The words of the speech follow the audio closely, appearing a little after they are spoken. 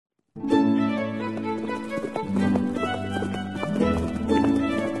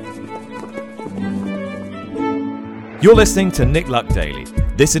You're listening to Nick Luck Daily.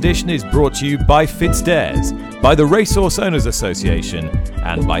 This edition is brought to you by FitzDares, by the Racehorse Owners Association,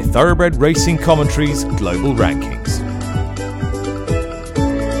 and by Thoroughbred Racing Commentary's Global Rankings.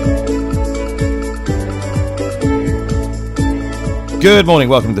 Good morning,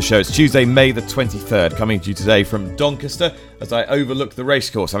 welcome to the show. It's Tuesday, May the 23rd, coming to you today from Doncaster as I overlook the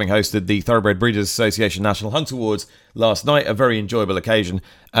racecourse, having hosted the Thoroughbred Breeders Association National Hunt Awards last night. A very enjoyable occasion,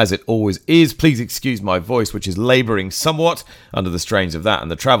 as it always is. Please excuse my voice, which is labouring somewhat under the strains of that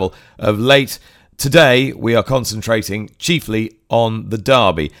and the travel of late. Today, we are concentrating chiefly on the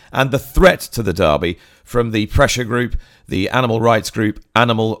Derby and the threat to the Derby from the pressure group, the animal rights group,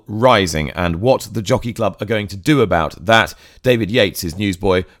 Animal Rising, and what the Jockey Club are going to do about that. David Yates is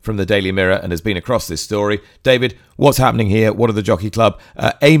newsboy from the Daily Mirror and has been across this story. David, what's happening here? What are the Jockey Club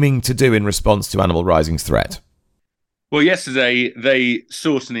aiming to do in response to Animal Rising's threat? Well, yesterday they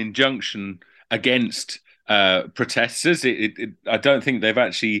sought an injunction against protesters. I don't think they've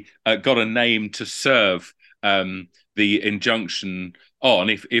actually got a name to serve the injunction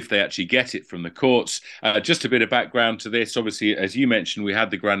on if they actually get it from the courts. Just a bit of background to this. Obviously, as you mentioned, we had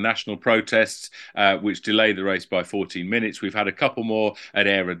the Grand National protests, which delayed the race by 14 minutes. We've had a couple more at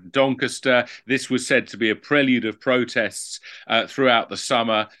Ayr and Doncaster. This was said to be a prelude of protests throughout the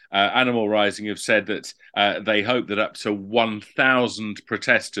summer. Animal Rising have said that they hope that up to 1,000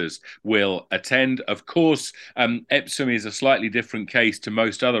 protesters will attend. Of course, Epsom is a slightly different case to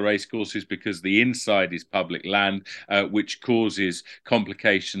most other racecourses because the inside is public land, which causes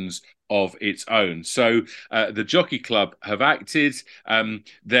complications of its own. So the Jockey Club have acted.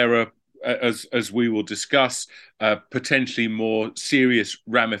 There are, as we will discuss, potentially more serious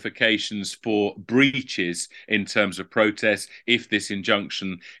ramifications for breaches in terms of protests if this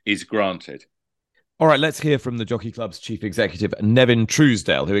injunction is granted. All right, let's hear from the Jockey Club's chief executive, Nevin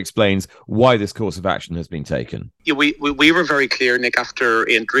Truesdale, who explains why this course of action has been taken. Yeah, we were very clear, Nick, after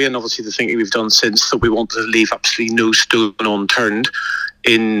entry, and obviously the thinking we've done since, that we wanted to leave absolutely no stone unturned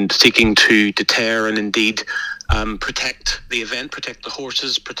in seeking to deter and indeed protect the event, protect the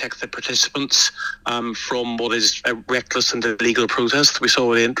horses, protect the participants from what is a reckless and illegal protest that we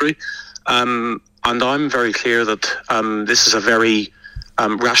saw at entry. And I'm very clear that this is a very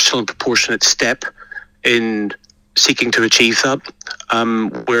rational and proportionate step in seeking to achieve that.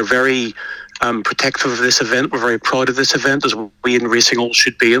 We're very protective of this event. We're very proud of this event, as we in racing all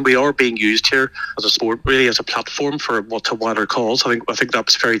should be, and we are being used here as a sport, really as a platform for what's a wider cause. I think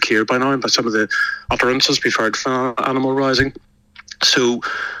that's very clear by now, and by some of the utterances we've heard from Animal Rising. So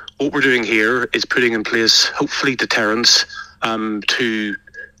what we're doing here is putting in place, hopefully, deterrence to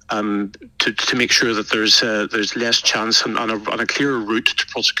make sure that there's less chance and a clearer route to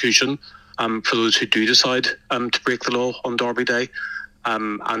prosecution for those who do decide to break the law on Derby Day.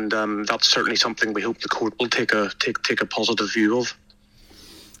 And that's certainly something we hope the court will take a positive view of.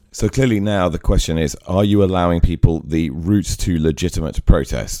 So clearly now the question is, are you allowing people the route to legitimate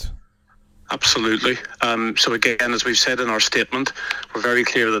protest? Absolutely. So again, as we've said in our statement, we're very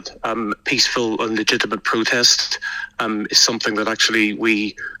clear that peaceful and legitimate protest is something that actually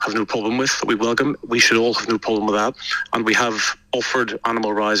we have no problem with, that we welcome. We should all have no problem with that. And we have offered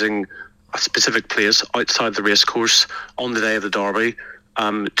Animal Rising a specific place outside the racecourse on the day of the Derby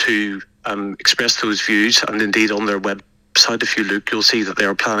to express those views. And indeed on their website, if you look, you'll see that they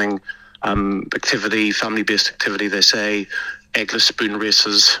are planning activity, family-based activity, they say, eggless spoon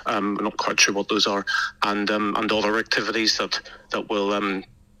races. I'm not quite sure what those are, and other activities that will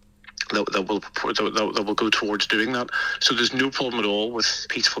go towards doing that. So there's no problem at all with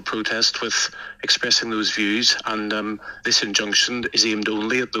peaceful protest, with expressing those views, and this injunction is aimed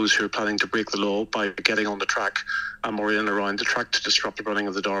only at those who are planning to break the law by getting on the track or in and around the track to disrupt the running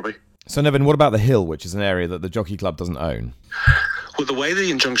of the Derby. So Nevin, what about the Hill, which is an area that the Jockey Club doesn't own? Well, the way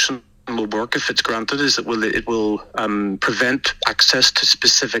the injunction will work, if it's granted, is that it will prevent access to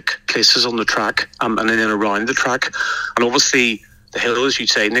specific places on the track and in and around the track. And obviously the Hill, as you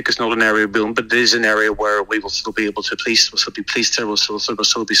say, Nick, is not an area of boom, but it is an area where we will still be able to police. Will still be police there. Will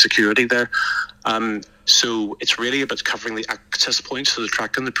still be security there. So it's really about covering the access points to the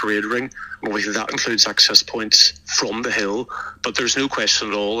track and the parade ring. Obviously, that includes access points from the Hill. But there's no question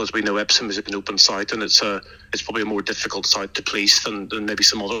at all, as we know, Epsom is an open site, and it's probably a more difficult site to police than maybe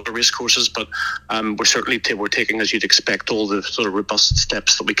some other race courses. But we're taking, as you'd expect, all the sort of robust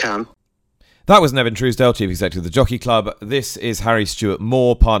steps that we can. That was Nevin Truesdale, Chief Executive of the Jockey Club. This is Harry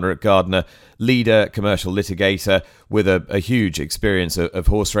Stewart-Moore, partner at Gardner, leader, commercial litigator with a huge experience of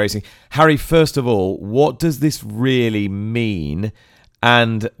horse racing. Harry, first of all, what does this really mean?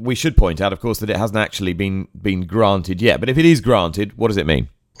 And we should point out, of course, that it hasn't actually been granted yet. But if it is granted, what does it mean?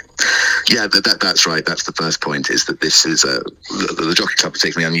 Yeah, that's right. That's the first point, is that this is the Jockey Club has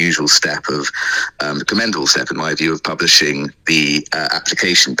taken the unusual step of, the commendable step, in my view, of publishing the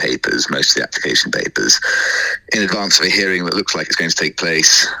application papers, most of the application papers, in advance of a hearing that looks like it's going to take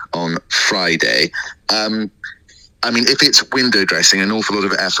place on Friday. I mean, if it's window dressing, an awful lot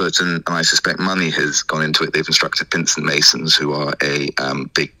of effort and I suspect money has gone into it. They've instructed Pinson Masons, who are a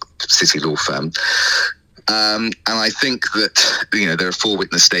big city law firm. And I think that, there are 4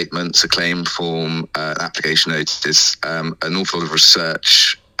 witness statements, a claim form, an application notice, an awful lot of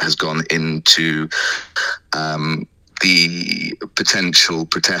research has gone into the potential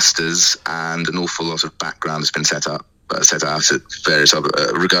protesters, and an awful lot of background has been set out at various other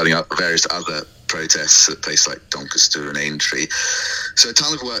regarding various other protests at places like Doncaster and Aintree. So a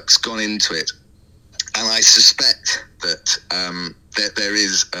ton of work's gone into it, and I suspect that there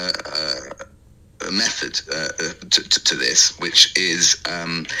is a method to this, which is,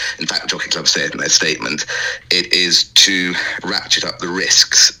 in fact, Jockey Club said in their statement, it is to ratchet up the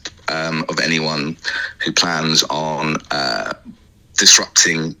risks of anyone who plans on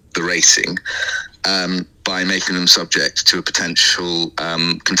disrupting the racing by making them subject to a potential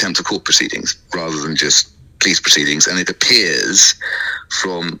contempt of court proceedings rather than just police proceedings. And it appears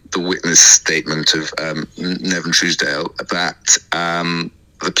from the witness statement of Nevin Truesdale that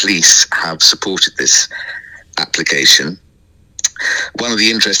the police have supported this application. One of the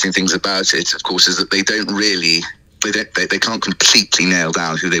interesting things about it, of course, is that they can't completely nail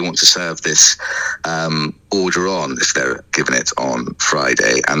down who they want to serve this order on if they're given it on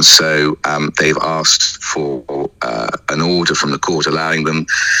Friday. And so they've asked for an order from the court allowing them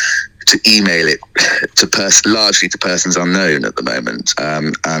to email it largely to persons unknown at the moment.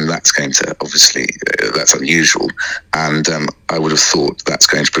 And that's going to, obviously, that's unusual. And I would have thought that's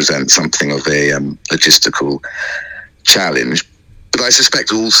going to present something of a logistical challenge. But I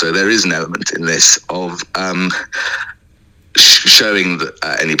suspect also there is an element in this of showing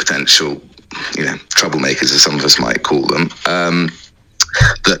that any potential, troublemakers, as some of us might call them,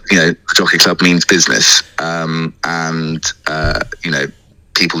 that, the Jockey Club means business.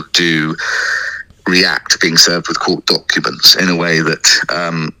 People do react to being served with court documents in a way that,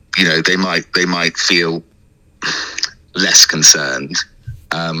 they might feel less concerned,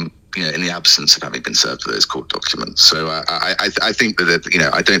 in the absence of having been served with those court documents. So I think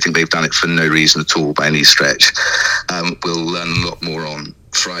that, I don't think they've done it for no reason at all by any stretch. We'll learn a lot more on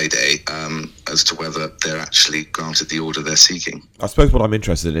Friday as to whether they're actually granted the order they're seeking. I suppose what I'm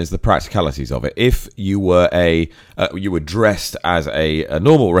interested in is the practicalities of it. If you were you were dressed as a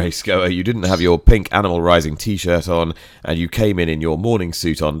normal race goer, you didn't have your pink Animal Rising t-shirt on, and you came in your morning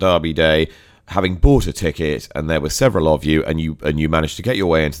suit on Derby Day, having bought a ticket, and there were several of you, and you managed to get your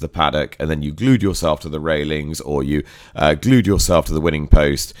way into the paddock, and then you glued yourself to the railings, or you glued yourself to the winning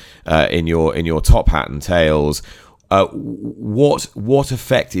post in your top hat and tails. What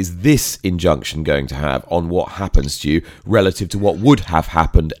effect is this injunction going to have on what happens to you relative to what would have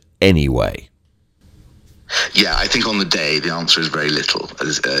happened anyway? Yeah, I think on the day the answer is very little.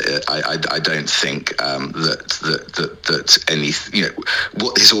 I don't think that any,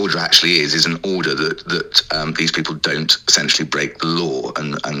 what this order actually is an order that these people don't essentially break the law,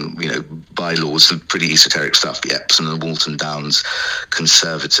 and bylaws, the pretty esoteric stuff, the Epsom and Walton Downs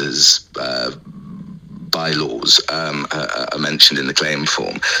conservators bylaws are mentioned in the claim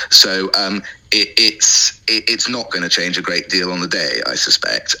form. So it's not going to change a great deal on the day, I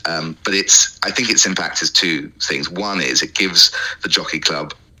suspect. But I think its impact is 2 things. One is it gives the Jockey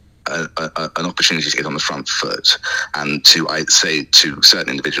Club an opportunity to get on the front foot and to, I say to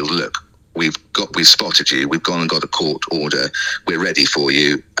certain individuals, look, we've spotted you, we've gone and got a court order, we're ready for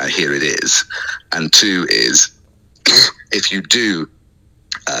you, here it is. And 2 is if you do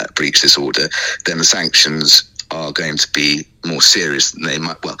breach this order, then the sanctions are going to be more serious than they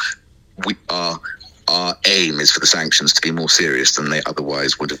might. Well, our aim is for the sanctions to be more serious than they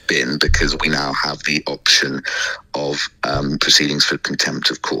otherwise would have been, because we now have the option of proceedings for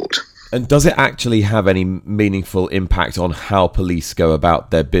contempt of court. And does it actually have any meaningful impact on how police go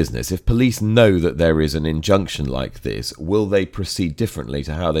about their business? If police know that there is an injunction like this, will they proceed differently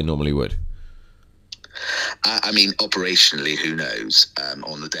to how they normally would? I mean, operationally, who knows?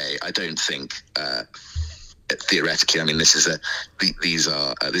 On the day, I don't think. Theoretically, I mean, this is an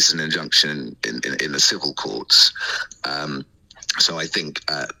injunction in the civil courts. So I think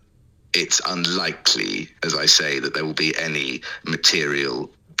it's unlikely, as I say, that there will be any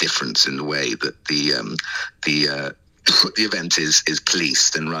material difference in the way that the event is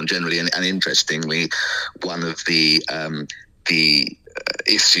policed and run generally. And interestingly, one of the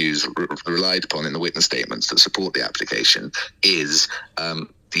issues relied upon in the witness statements that support the application is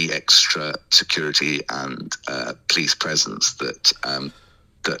the extra security and police presence that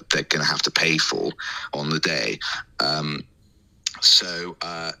that they're going to have to pay for on the day. So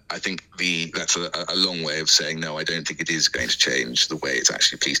I think that's a long way of saying, no, I don't think it is going to change the way it's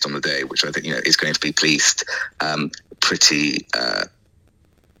actually policed on the day, which I think, is going to be policed pretty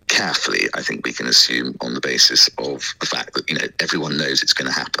carefully, I think we can assume, on the basis of the fact that, everyone knows it's going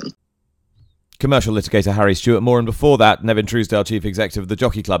to happen. Commercial litigator Harry Stewart-Moore, and before that, Nevin Truesdale, Chief Executive of the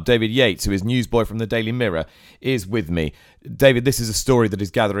Jockey Club. David Yates, who is newsboy from the Daily Mirror, is with me. David, this is a story that is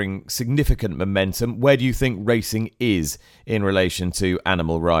gathering significant momentum. Where do you think racing is in relation to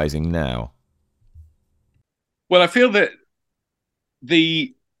Animal Rising now? Well, I feel that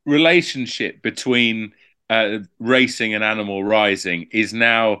the relationship between racing and Animal Rising is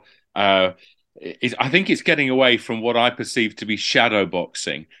now... I think it's getting away from what I perceive to be shadow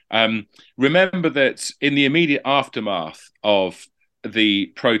boxing. Remember that in the immediate aftermath of the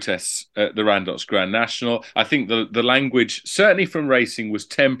protests at the Randox Grand National, I think the language, certainly from racing, was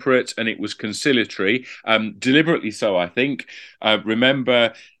temperate and it was conciliatory, deliberately so, I think.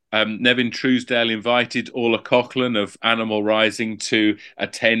 Remember... Nevin Truesdale invited Orla Coughlin of Animal Rising to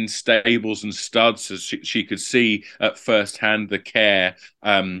attend stables and studs so she could see at first hand the care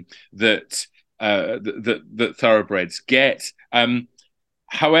that thoroughbreds get.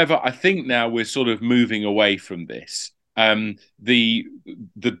 However, I think now we're sort of moving away from this. The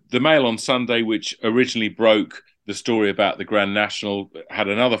Mail on Sunday, which originally broke the story about the Grand National, had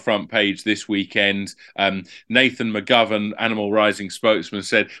another front page this weekend. Nathan McGovern, Animal Rising spokesman,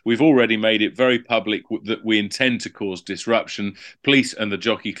 said, "We've already made it very public that we intend to cause disruption. Police and the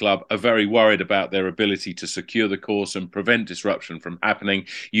Jockey Club are very worried about their ability to secure the course and prevent disruption from happening.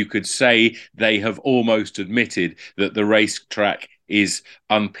 You could say they have almost admitted that the racetrack is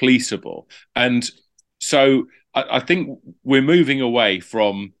unpoliceable." And so I think we're moving away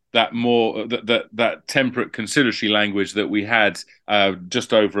from that more that temperate conciliatory language that we had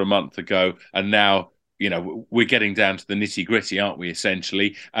just over a month ago, and now we're getting down to the nitty gritty, aren't we?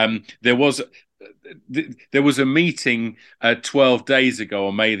 Essentially, there was a meeting 12 days ago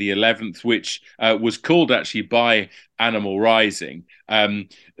on May the 11th, which was called actually by Animal Rising,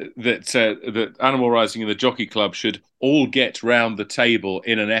 that Animal Rising and the Jockey Club should all get round the table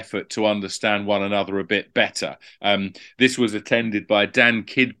in an effort to understand one another a bit better. This was attended by Dan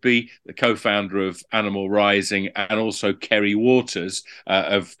Kidby, the co-founder of Animal Rising, and also Kerry Waters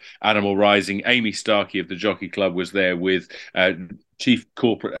of Animal Rising. Amy Starkey of the Jockey Club was there with Chief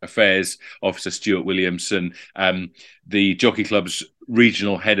Corporate Affairs Officer Stuart Williamson, the Jockey Club's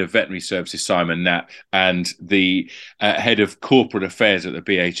Regional Head of Veterinary Services, Simon Knapp, and the Head of Corporate Affairs at the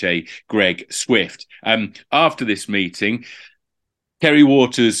BHA, Greg Swift. After this meeting, Kerry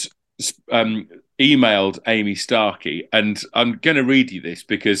Waters emailed Amy Starkey, and I'm going to read you this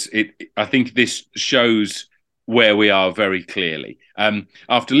because I think this shows where we are very clearly.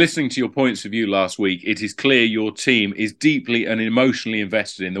 After listening to your points of view last week, it is clear your team is deeply and emotionally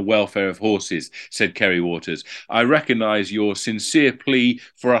invested in the welfare of horses, said Kerry Waters. I recognise your sincere plea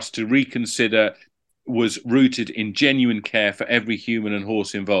for us to reconsider was rooted in genuine care for every human and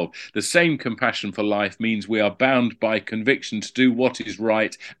horse involved. The same compassion for life means we are bound by conviction to do what is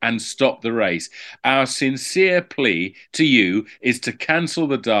right and stop the race. Our sincere plea to you is to cancel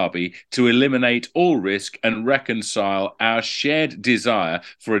the Derby, to eliminate all risk and reconcile our shared desire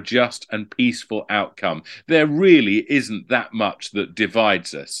for a just and peaceful outcome. There really isn't that much that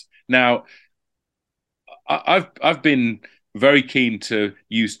divides us. Now, I've been very keen to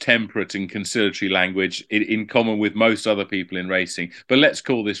use temperate and conciliatory language in common with most other people in racing. But let's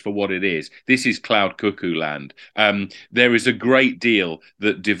call this for what it is. This is cloud cuckoo land. There is a great deal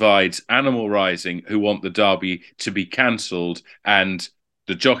that divides Animal Rising, who want the Derby to be cancelled, and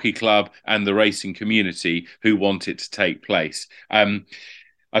the Jockey Club and the racing community, who want it to take place. I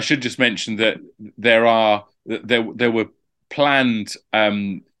should just mention that there were planned...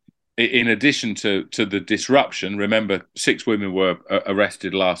 in addition to the disruption, remember 6 women were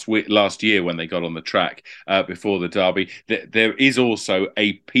arrested last year when they got on the track before the Derby. There is also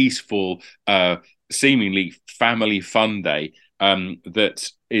a peaceful, seemingly family fun day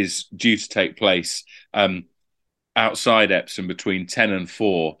that is due to take place outside Epsom between 10 and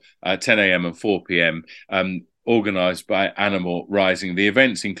 4, 10 a.m. and 4 p.m. Organised by Animal Rising. The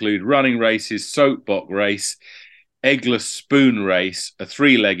events include running races, soapbox race, eggless spoon race, a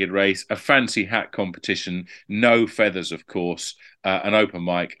 3-legged race, a fancy hat competition, no feathers, of course, an open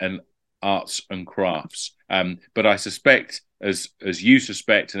mic, and arts and crafts. But I suspect, as you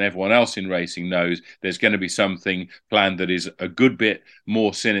suspect and everyone else in racing knows, there's going to be something planned that is a good bit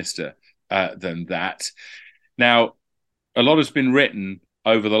more sinister than that. Now, a lot has been written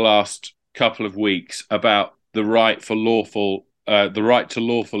over the last couple of weeks about the right to lawful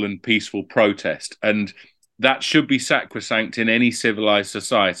and peaceful protest, and that should be sacrosanct in any civilized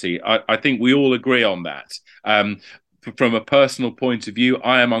society. I think we all agree on that. From a personal point of view,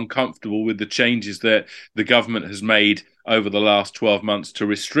 I am uncomfortable with the changes that the government has made over the last 12 months to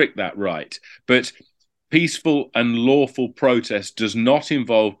restrict that right. But peaceful and lawful protest does not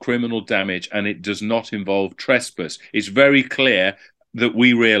involve criminal damage, and it does not involve trespass. It's very clear that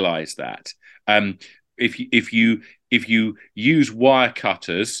we realise that. If you use wire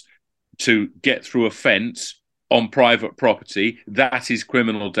cutters to get through a fence on private property, that is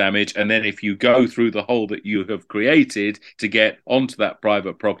criminal damage. And then if you go through the hole that you have created to get onto that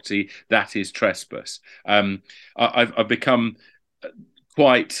private property, that is trespass. I've become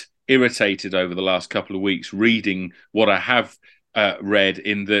quite irritated over the last couple of weeks reading what I have read,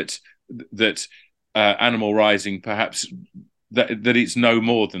 in that Animal Rising perhaps that it's no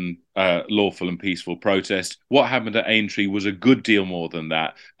more than lawful and peaceful protest. What happened at Aintree was a good deal more than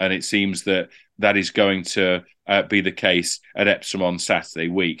that, and it seems that is going to be the case at Epsom on Saturday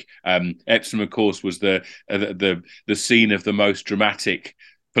week. Epsom, of course, was the scene of the most dramatic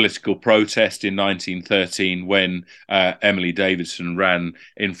political protest in 1913 when Emily Davidson ran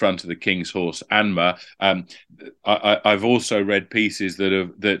in front of the King's horse Anma. I've also read pieces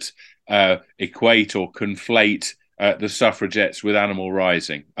that equate or conflate the suffragettes with Animal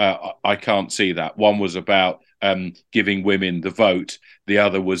Rising. I can't see that. One was about giving women the vote. The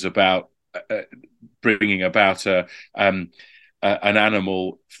other was about bringing about an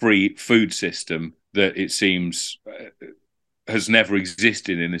animal-free food system that it seems has never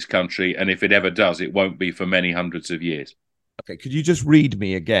existed in this country, and if it ever does, it won't be for many hundreds of years. Okay, could you just read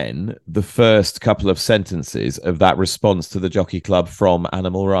me again the first couple of sentences of that response to the Jockey Club from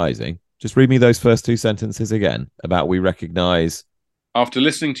Animal Rising? Just read me those first two sentences again about we recognise. After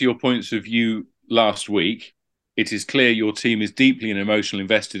listening to your points of view last week, it is clear your team is deeply and emotionally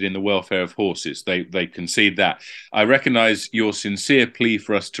invested in the welfare of horses. They concede that. I recognise your sincere plea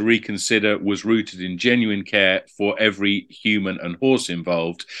for us to reconsider was rooted in genuine care for every human and horse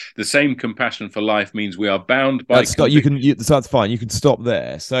involved. The same compassion for life means we are bound by... So that's fine. You can stop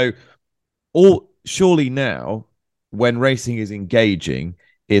there. So surely now, when racing is engaging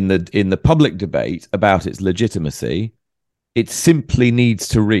in the public debate about its legitimacy, it simply needs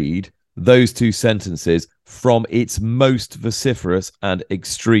to read those two sentences from its most vociferous and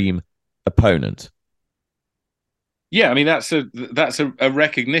extreme opponent. Yeah, I mean that's a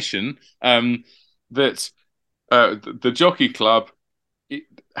recognition that the Jockey Club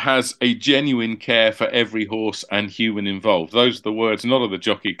has a genuine care for every horse and human involved. Those are the words not of the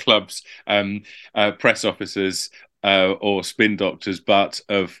Jockey Club's press officers or spin doctors, but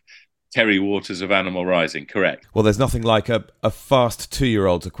of Terry Waters of Animal Rising, correct? Well, there's nothing like a fast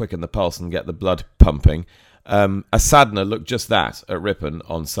 2-year-old to quicken the pulse and get the blood pumping. Asadna looked just that at Ripon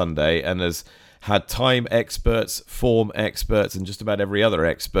on Sunday and has had time experts, form experts, and just about every other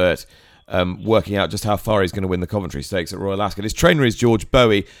expert working out just how far he's going to win the Coventry Stakes at Royal Ascot. His trainer is George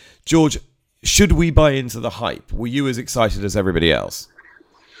Boughey. George, should we buy into the hype? Were you as excited as everybody else?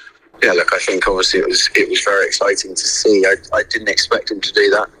 Yeah, look, I think obviously it was very exciting to see. I didn't expect him to do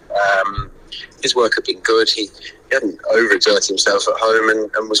that. His work had been good. He hadn't overexerted himself at home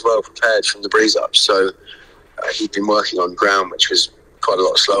and was well prepared from the breeze up. So he'd been working on ground, which was quite a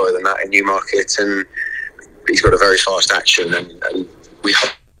lot slower than that in Newmarket, and he's got a very fast action, and we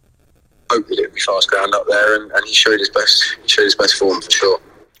hope that it would be fast ground up there, and he showed his best form for sure.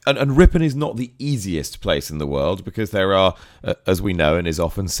 And Ripon is not the easiest place in the world because there are, as we know and is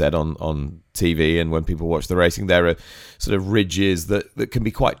often said on TV and when people watch the racing, there are sort of ridges that can be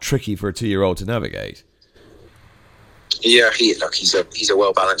quite tricky for a 2-year-old to navigate. Yeah, he's a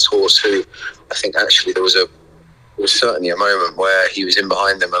well-balanced horse who I think actually there was certainly a moment where he was in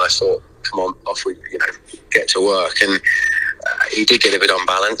behind them and I thought, come on, off we get to work. And he did get a bit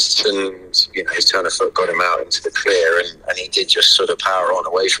unbalanced, and his turn of foot got him out into the clear, and he did just sort of power on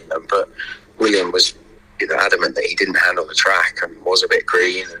away from them. But William was adamant that he didn't handle the track and was a bit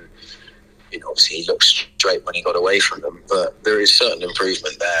green, and obviously he looked straight when he got away from them. But there is certain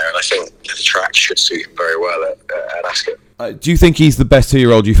improvement there, and I think the track should suit him very well at Ascot. Do you think he's the best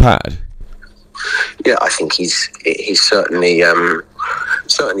 2-year-old you've had? Yeah, I think he's certainly what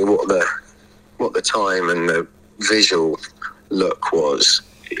the time and the visual look was.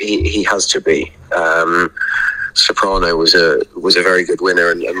 He has to be. Soprano was a very good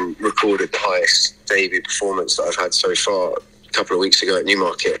winner and recorded the highest debut performance that I've had so far a couple of weeks ago at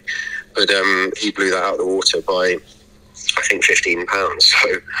Newmarket. But he blew that out of the water by, I think, £15.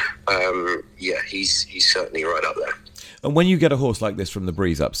 So he's certainly right up there. And when you get a horse like this from the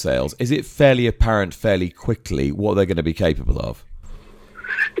Breeze Up sales, is it fairly apparent fairly quickly what they're going to be capable of?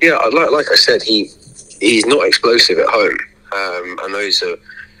 Yeah, like I said, he's not explosive at home, and those are,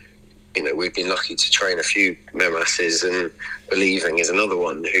 we've been lucky to train a few Memasses, and Believing is another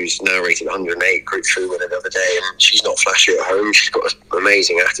one who's now rated 108, Group 3 winner the other day, and she's not flashy at home. She's got an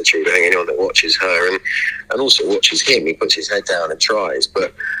amazing attitude. I think anyone that watches her and also watches him, he puts his head down and tries,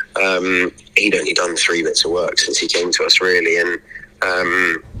 but he'd only done 3 bits of work since he came to us, really, and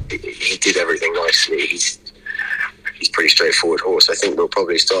he did everything nicely. He's pretty straightforward horse. I think we'll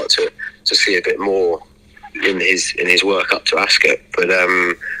probably start to see a bit more in his work up to Ascot, but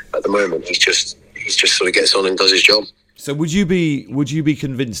at the moment he's just sort of gets on and does his job. So would you be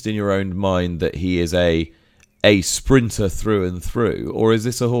convinced in your own mind that he is a sprinter through and through, or is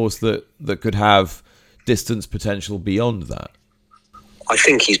this a horse that could have distance potential beyond that? I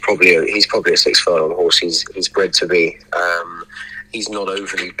think he's probably a 6 furlong horse. He's bred to be. He's not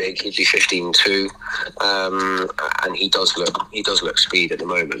overly big. He'd be 15.2, and he does look speed at the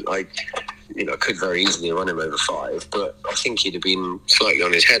moment. I could very easily run him over 5, but I think he'd have been slightly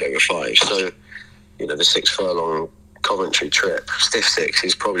on his head over 5. So, the 6 furlong Coventry trip, stiff 6,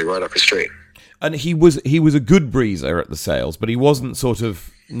 is probably right up his street. And he was a good breezer at the sales, but he wasn't sort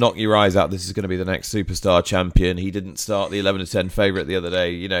of knock your eyes out, this is going to be the next superstar champion. He didn't start the 11-10 favourite the other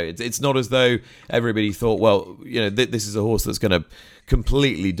day. It's not as though everybody thought, well, this is a horse that's going to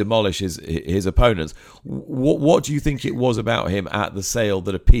completely demolish his opponents. What do you think it was about him at the sale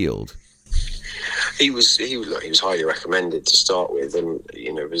that appealed? He was highly recommended to start with, and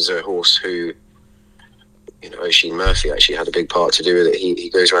it was a horse who, Oisin Murphy actually had a big part to do with it. He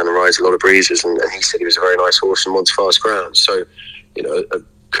goes around and rides a lot of breezes, and he said he was a very nice horse and wants fast ground. So, a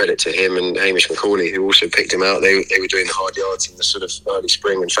credit to him and Hamish McCauley, who also picked him out. They were doing the hard yards in the sort of early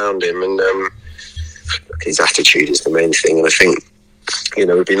spring and found him, and his attitude is the main thing. And I think,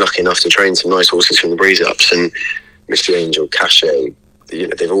 we've been lucky enough to train some nice horses from the Breeze Ups, and Mr. Angel, Cachet,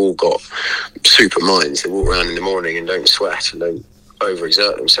 they've all got super minds. They walk around in the morning and don't sweat and don't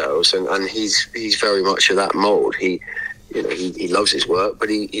overexert themselves, and he's very much of that mould. He loves his work, but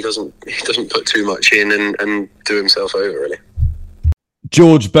he doesn't put too much in and do himself over, really.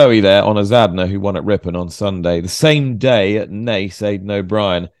 George Boughey there on a Zadna, who won at Ripon on Sunday. The same day at Naas, Aidan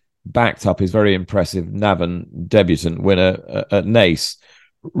O'Brien backed up his very impressive Nevin debutant winner at Naas,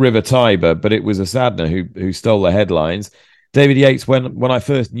 River Tiber, but it was a Zadna who stole the headlines. David Yates, when I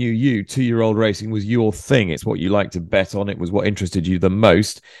first knew you, 2-year-old racing was your thing. It's what you liked to bet on. It was what interested you the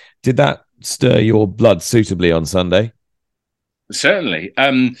most. Did that stir your blood suitably on Sunday? Certainly.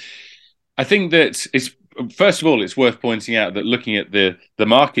 I think that first of all, it's worth pointing out that looking at the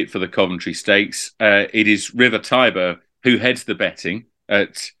market for the Coventry Stakes, it is River Tiber who heads the betting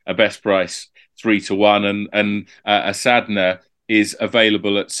at a best price 3-1, and a Sadner is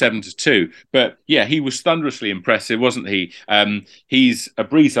available at 7-2. But yeah, he was thunderously impressive, wasn't he? He's a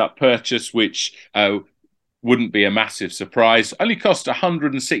Breeze Up purchase, which wouldn't be a massive surprise. Only cost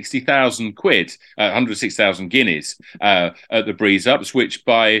 160,000 quid, 160,000 guineas at the Breeze Ups, which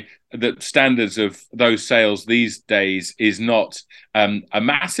by the standards of those sales these days is not a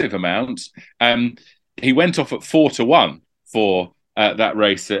massive amount. He went off at 4-1 for that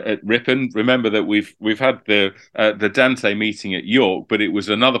race at Ripon. Remember that we've had the Dante meeting at York, but it was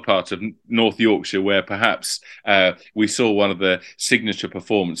another part of North Yorkshire where perhaps we saw one of the signature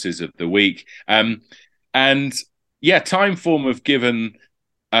performances of the week. And yeah, time form have given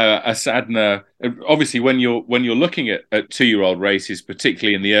a Sadner. Obviously, when you're looking at 2-year-old races,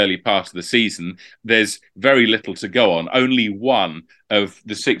 particularly in the early part of the season, there's very little to go on. Only one of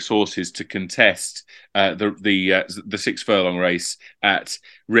the 6 horses to contest the 6 furlong race at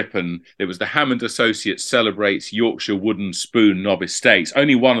Ripon. It was the Hammond Associates Celebrates Yorkshire Wooden Spoon Novice Stakes.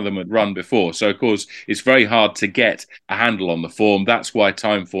 Only one of them had run before, so of course it's very hard to get a handle on the form. That's why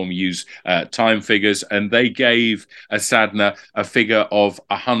Timeform use time figures, and they gave a Sadner a figure of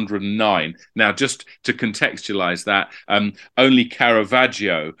 109. Now, just to contextualise that, only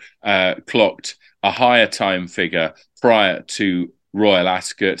Caravaggio clocked a higher time figure prior to Royal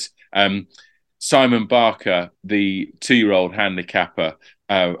Ascot. Simon Barker, the 2-year-old handicapper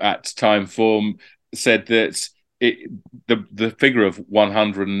at Timeform, said that the figure of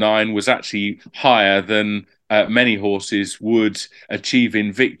 109 was actually higher than many horses would achieve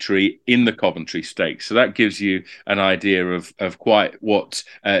in victory in the Coventry Stakes. So that gives you an idea of quite what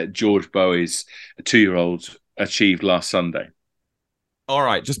George Boughey's 2-year-old achieved last Sunday. All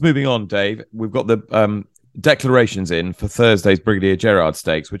right, just moving on, Dave. We've got the declarations in for Thursday's Brigadier Gerard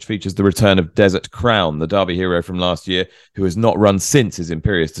Stakes, which features the return of Desert Crown, the Derby hero from last year, who has not run since his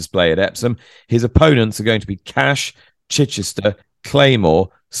imperious display at Epsom. His opponents are going to be Cash, Chichester, Claymore,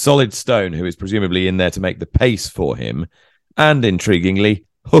 Solid Stone, who is presumably in there to make the pace for him, and, intriguingly,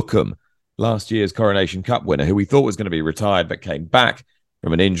 Hookham, last year's Coronation Cup winner, who we thought was going to be retired but came back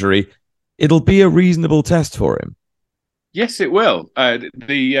from an injury. It'll be a reasonable test for him. Yes, it will. It'd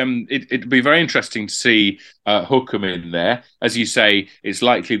be very interesting to see Hookham in there. As you say, it's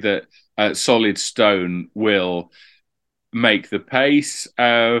likely that Solid Stone will make the pace.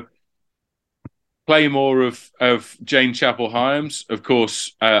 Claymore of Jane Chapel-Hyams, of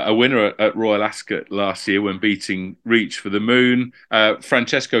course, a winner at Royal Ascot last year when beating Reach for the Moon.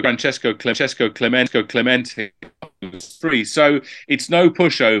 Francesco Clemente was 3. So it's no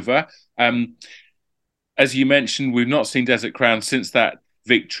pushover. As you mentioned, we've not seen Desert Crown since that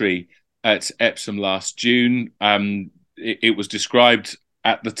victory at Epsom last June. It was described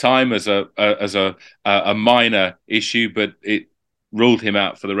at the time as a minor issue, but it ruled him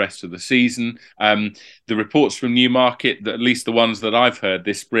out for the rest of the season. The reports from Newmarket, at least the ones that I've heard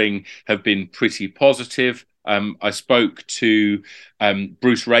this spring, have been pretty positive. I spoke to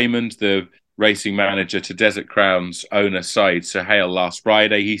Bruce Raymond, the racing manager to Desert Crown's owner, Said Suhail, last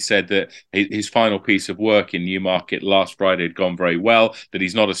Friday. He said that his final piece of work in Newmarket last Friday had gone very well, that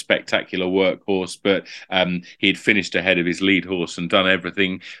he's not a spectacular workhorse, but he had finished ahead of his lead horse and done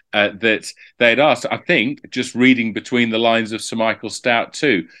everything that they had asked. I think, just reading between the lines of Sir Michael Stout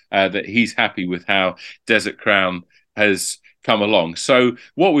too, that he's happy with how Desert Crown has come along. So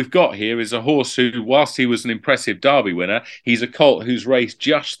what we've got here is a horse who, whilst he was an impressive Derby winner, he's a colt who's raced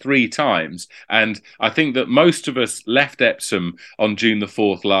just 3 times. And I think that most of us left Epsom on June the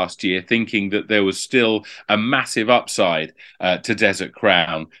 4th last year thinking that there was still a massive upside to Desert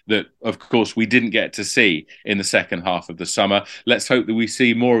Crown that, of course, we didn't get to see in the second half of the summer. Let's hope that we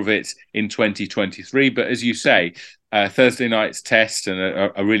see more of it in 2023. But as you say, Thursday night's test and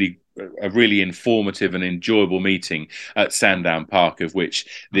a really informative and enjoyable meeting at Sandown Park, of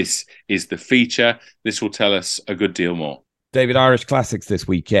which this is the feature. This will tell us a good deal more. David, Irish Classics this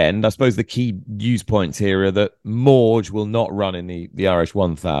weekend. I suppose the key news points here are that Morge will not run in the Irish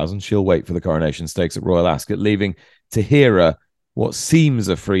 1000. She'll wait for the Coronation Stakes at Royal Ascot, leaving Tahira what seems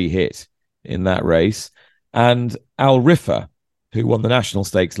a free hit in that race. And Al Riffa, who won the National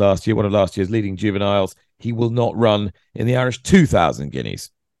Stakes last year, one of last year's leading juveniles, he will not run in the Irish 2000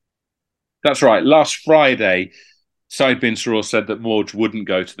 guineas. That's right. Last Friday, Said bin Suroor said that Morge wouldn't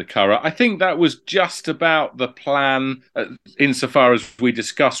go to the Curragh. I think that was just about the plan, insofar as we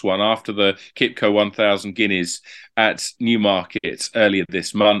discussed one after the Kipco 1000 guineas at Newmarket earlier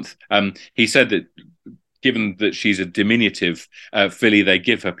this month. He said that given that she's a diminutive filly, they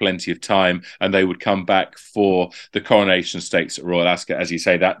give her plenty of time and they would come back for the Coronation Stakes at Royal Ascot. As you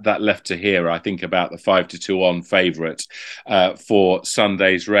say, that left Tahira, I think, about the 5-2 on favourite for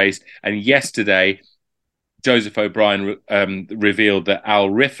Sunday's race. And yesterday, Joseph O'Brien revealed that Al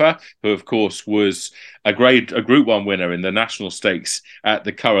Riffa, who of course was a Group 1 winner in the National Stakes at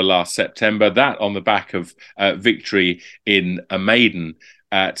the Curragh last September, that on the back of victory in a maiden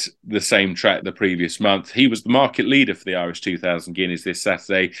at the same track the previous month. He was the market leader for the Irish 2000 guineas this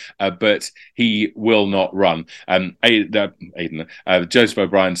Saturday, but he will not run. Joseph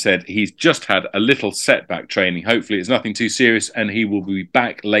O'Brien said he's just had a little setback training. Hopefully it's nothing too serious and he will be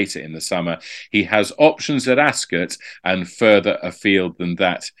back later in the summer. He has options at Ascot and further afield than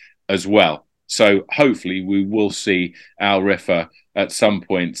that as well. So hopefully we will see Al Riffa at some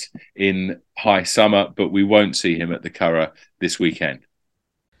point in high summer, but we won't see him at the Curragh this weekend.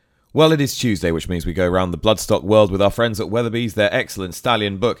 Well, it is Tuesday, which means we go around the bloodstock world with our friends at Weatherbys, their excellent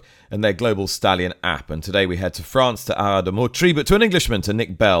stallion book and their global stallion app. And today we head to France to Haras de Meautry, but to an Englishman, to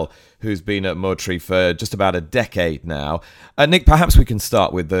Nick Bell, who's been at Meautry for just about a decade now. Nick, perhaps we can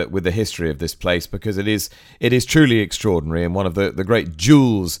start with the history of this place, because it is truly extraordinary and one of the great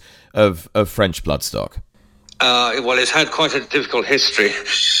jewels of French bloodstock. Well, it's had quite a difficult history.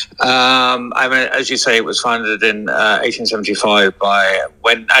 I mean, as you say, it was founded in 1875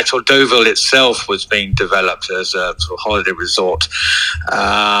 when actual Deauville itself was being developed as a sort of holiday resort.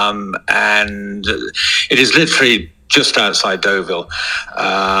 And it is literally just outside Deauville.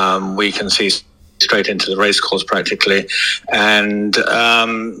 We can see straight into the racecourse practically. And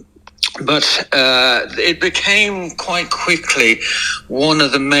But it became quite quickly one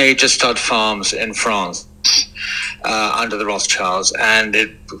of the major stud farms in France. under the Rothschilds, and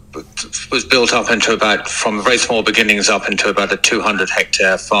it was built up into from very small beginnings up into about a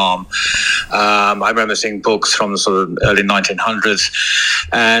 200-hectare farm. I remember seeing books from the sort of early 1900s,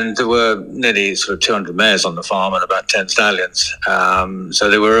 and there were nearly sort of 200 mares on the farm and about 10 stallions. So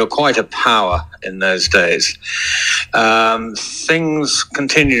they were quite a power in those days. Things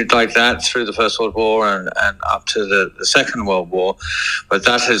continued like that through the First World War and up to the Second World War, but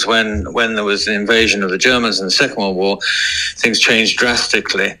that is when there was the invasion of the Germans in the Second World War, things changed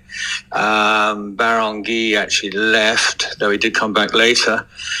drastically. Baron Guy actually left, though he did come back later,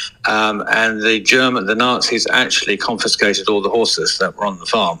 and the Nazis actually confiscated all the horses that were on the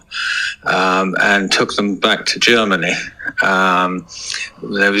farm and took them back to Germany.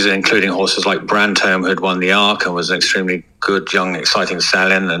 There was including horses like Brantome, who had won the Arc and was an extremely good, young, exciting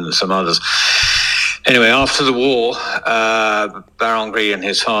stallion, and some others. Anyway, after the war, Baron Guy and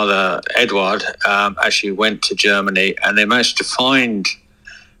his father, Edward, actually went to Germany, and they managed to find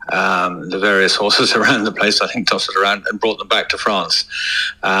the various horses around the place, I think dotted around, and brought them back to France.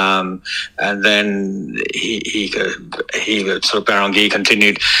 And then he sort of Baron Guy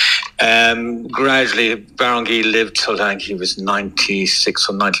continued. Gradually, Baron Guy lived till I think he was 96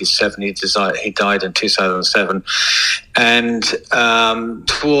 or 97. He died in 2007. And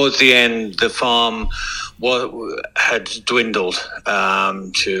towards the end, the farm had dwindled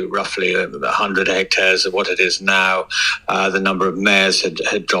to roughly 100 hectares of what it is now. The number of mares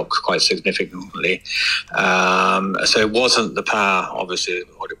had dropped quite significantly. So it wasn't the power, obviously,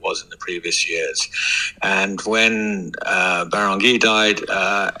 what it was in the previous years. And when Baron Guy died,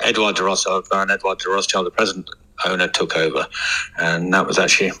 Baron Edward de Rothschild, the present owner, took over. And that was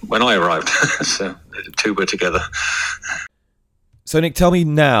actually when I arrived. So the two were together. So Nick, tell me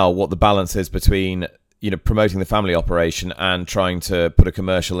now what the balance is between promoting the family operation and trying to put a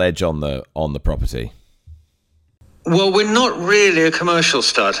commercial edge on the property. Well, we're not really a commercial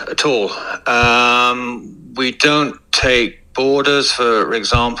stud at all. We don't take boarders, for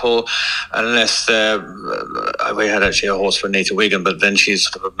example, unless we had actually a horse for Anita Wigan, but then she's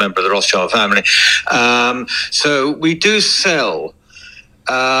sort of a member of the Rothschild family. So we do sell,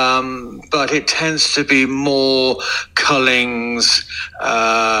 but it tends to be more cullings.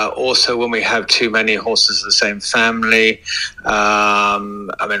 Also, when we have too many horses of the same family,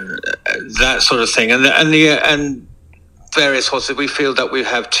 that sort of thing, and various horses. We feel that we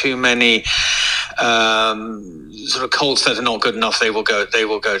have too many sort of colts that are not good enough. They will go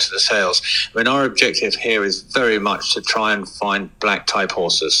to the sales. Our objective here is very much to try and find black type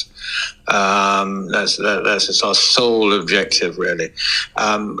horses. That's our sole objective, really.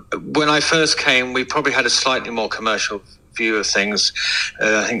 When I first came, we probably had a slightly more commercial view of things.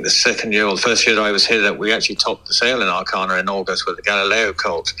 I think the first year that I was here, that we actually topped the sale in Arcana in August with the Galileo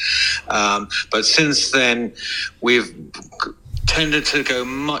colt. But since then, we've tended to go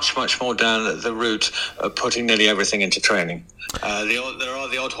much, much more down the route of putting nearly everything into training. There are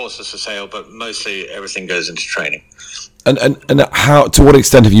the odd horses for sale, but mostly everything goes into training. And how, to what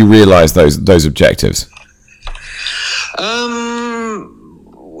extent have you realised those objectives?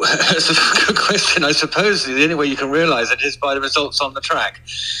 That's a good question. I suppose the only way you can realise it is by the results on the track.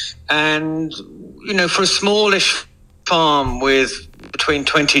 And, for a smallish farm with between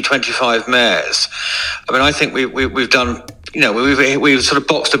 20, 25 mares, I think we've done, we've sort of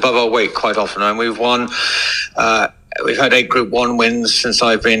boxed above our weight quite often, and we've won. We've had 8 Group 1 wins since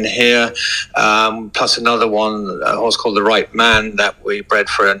I've been here, plus another one, a horse called The Right Man that we bred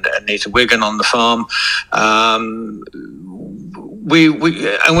for Anita Wigan on the farm.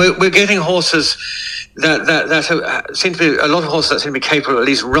 We're getting horses that seem to be a lot of horses that seem to be capable of at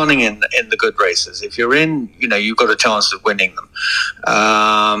least running in the good races. If you're in, you've got a chance of winning them.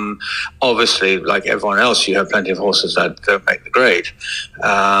 Obviously, like everyone else, you have plenty of horses that don't make the grade.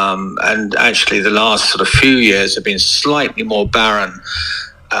 And actually, the last sort of few years have been slightly more barren.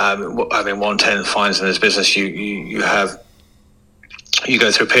 110 finds in this business. You go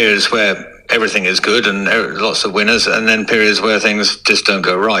through periods where everything is good and lots of winners, and then periods where things just don't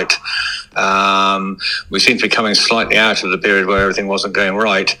go right. We seem to be coming slightly out of the period where everything wasn't going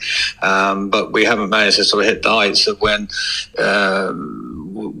right, but we haven't managed to sort of hit the heights of when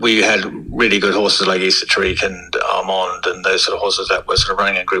we had really good horses like Easter Treek and Armand and those sort of horses that were sort of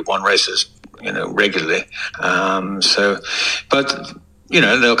running in Group 1 races, regularly.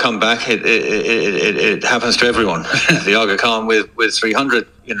 They'll come back. It happens to everyone. The Aga Khan with 300,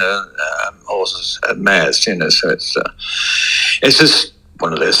 horses and mares, so it's just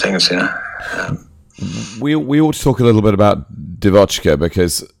one of those things, We ought to talk a little bit about Divochka,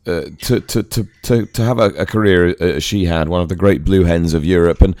 because to have a career as she had, one of the great blue hens of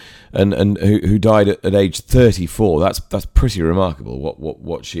Europe, and who died at age 34, that's pretty remarkable.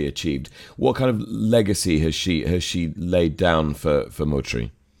 What she achieved. What kind of legacy has she laid down for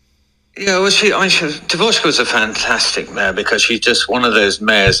Meautry? Yeah, well, Divochka was a fantastic mare, because she's just one of those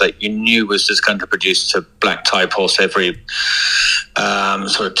mares that you knew was just going to produce a black type horse every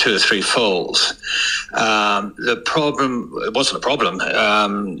sort of 2 or 3 foals. The problem, it wasn't a problem,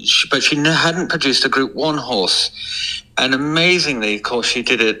 but she hadn't produced a Group 1 horse. And amazingly, of course, she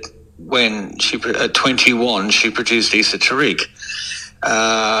did it when at 21, she produced Issa Tariq.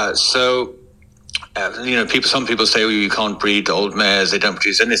 Some people say, you can't breed old mares, they don't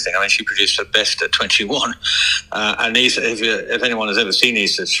produce anything. I mean, she produced her best at 21. And Issa, if anyone has ever seen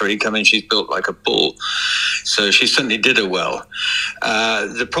Issa Tariq, I mean, she's built like a bull. So she certainly did her well.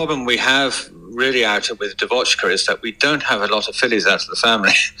 The problem we have really with Divochka is that we don't have a lot of fillies out of the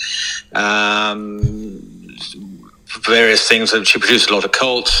family. Various things. She produced a lot of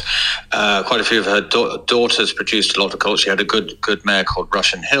colts. Quite a few of her daughters produced a lot of colts. She had a good mare called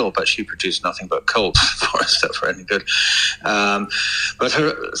Russian Hill, but she produced nothing but colts for us that were any good. But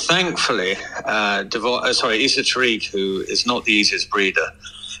thankfully, Issa Tariq, who is not the easiest breeder,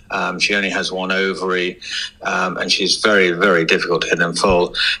 she only has one ovary, and she's very, very difficult to hit in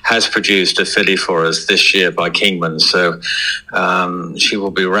foal, has produced a filly for us this year by Kingman. So she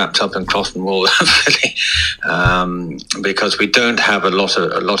will be wrapped up in cloth and wool, that filly, because we don't have a lot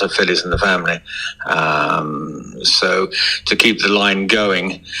of fillies in the family. So to keep the line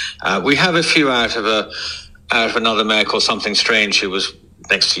going, we have a few out of another mare called Something Strange, who was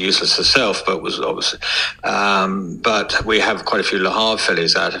next to useless herself, but was obviously. But we have quite a few Le Havre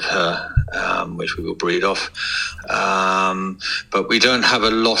fillies out of her, which we will breed off. But we don't have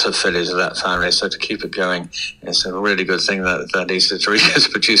a lot of fillies of that family, so to keep it going, it's a really good thing that Issa Tariq has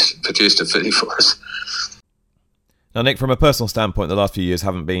produced a filly for us. Now, Nick, from a personal standpoint, the last few years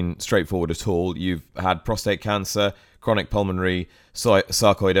haven't been straightforward at all. You've had prostate cancer, chronic pulmonary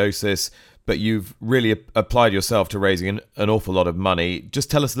sarcoidosis, but you've really applied yourself to raising an awful lot of money. Just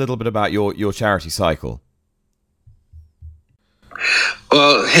tell us a little bit about your charity cycle.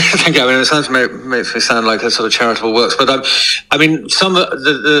 Well, thank you. I mean, it sounds makes me sound like a sort of charitable works, but I mean,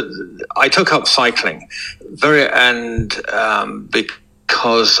 I took up cycling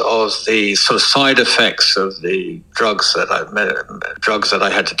because of the sort of side effects of the drugs that I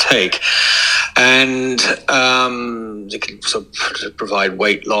had to take, and they could sort of provide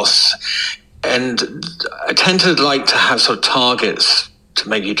weight loss, and I tend to like to have sort of targets to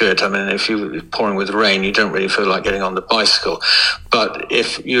make you do it. I mean, if you're pouring with rain, you don't really feel like getting on the bicycle, but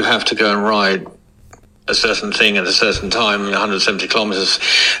if you have to go and ride a certain thing at a certain time, 170 kilometers,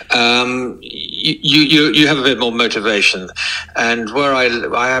 you have a bit more motivation. And where I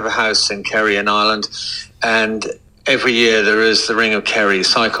have a house in Kerry in Ireland, and every year there is the Ring of Kerry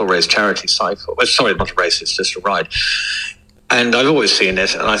cycle race, charity cycle. Sorry, not a race, it's just a ride. And I've always seen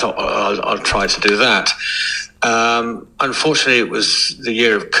it, and I thought, I'll try to do that. Unfortunately, it was the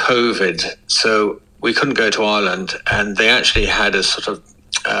year of COVID, so we couldn't go to Ireland, and they actually had a sort of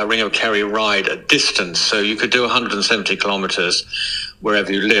Ring of Kerry ride at distance, so you could do 170 kilometers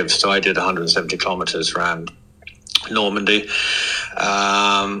wherever you live. So I did 170 kilometers around Normandy,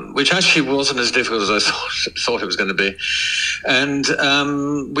 which actually wasn't as difficult as I thought it was going to be. And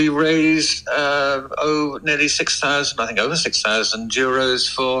we raised nearly 6,000, I think over 6,000 euros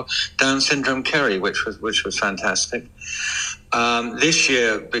for Down syndrome Kerry, which was fantastic. This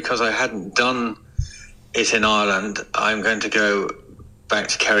year, because I hadn't done it in Ireland, I'm going to go back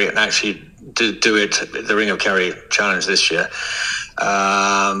to Kerry and actually do it, the Ring of Kerry Challenge this year.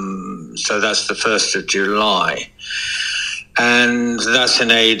 So that's the 1st of July. And that's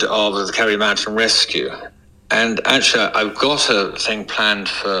in aid of the Kerry Mountain Rescue. And actually, I've got a thing planned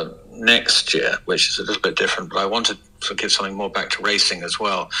for next year, which is a little bit different, but I want to give something more back to racing as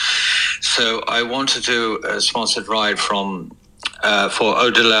well. So I want to do a sponsored ride for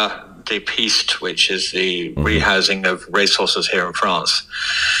Au-delà des Pistes, which is the rehousing of racehorses here in France.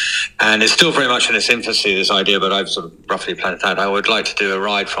 And it's still very much in its infancy, this idea, but I've sort of roughly planned it out. I would like to do a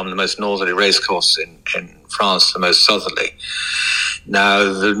ride from the most northerly racecourse in France, the most southerly.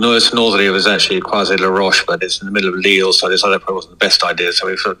 Now, the most northerly was actually Croisé-la Roche, but it's in the middle of Lille, so this other probably wasn't the best idea. So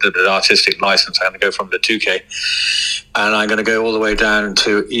we sort of did an artistic license. I'm going to go from the Touquet, and I'm going to go all the way down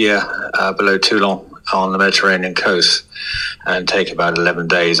to Hyères, below Toulon, on the Mediterranean coast, and take about 11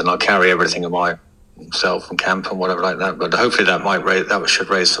 days, and I'll carry everything in myself and camp and whatever like that. But hopefully that should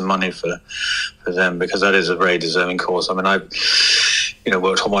raise some money for them, because that is a very deserving cause. I mean,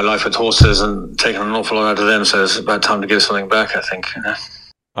 worked all my life with horses and taken an awful lot out of them. So it's about time to give something back, I think.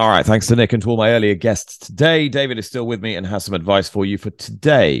 All right. Thanks to Nick and to all my earlier guests today. David is still with me and has some advice for you for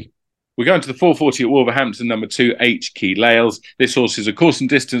today. We're going to the 440 at Wolverhampton, number 2, H. Key Lales. This horse is a course and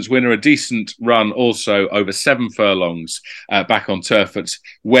distance winner, a decent run also over 7 furlongs back on turf at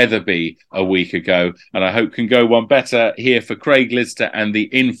Weatherby a week ago. And I hope can go one better here for Craig Lister and the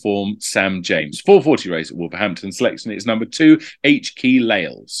in-form Sam James. 440 race at Wolverhampton. Selection is number 2, H. Key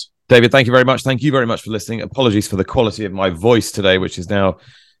Lales. David, thank you very much. Thank you very much for listening. Apologies for the quality of my voice today, which is now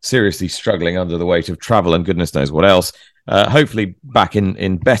seriously struggling under the weight of travel and goodness knows what else. Hopefully back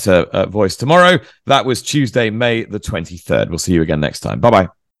in better voice tomorrow. That was Tuesday, May the 23rd. We'll see you again next time. Bye-bye.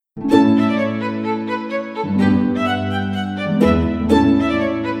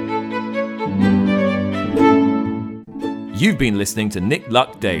 You've been listening to Nick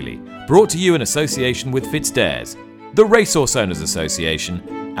Luck Daily, brought to you in association with FitzDares, the Racehorse Owners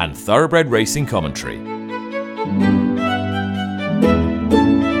Association, and Thoroughbred Racing Commentary.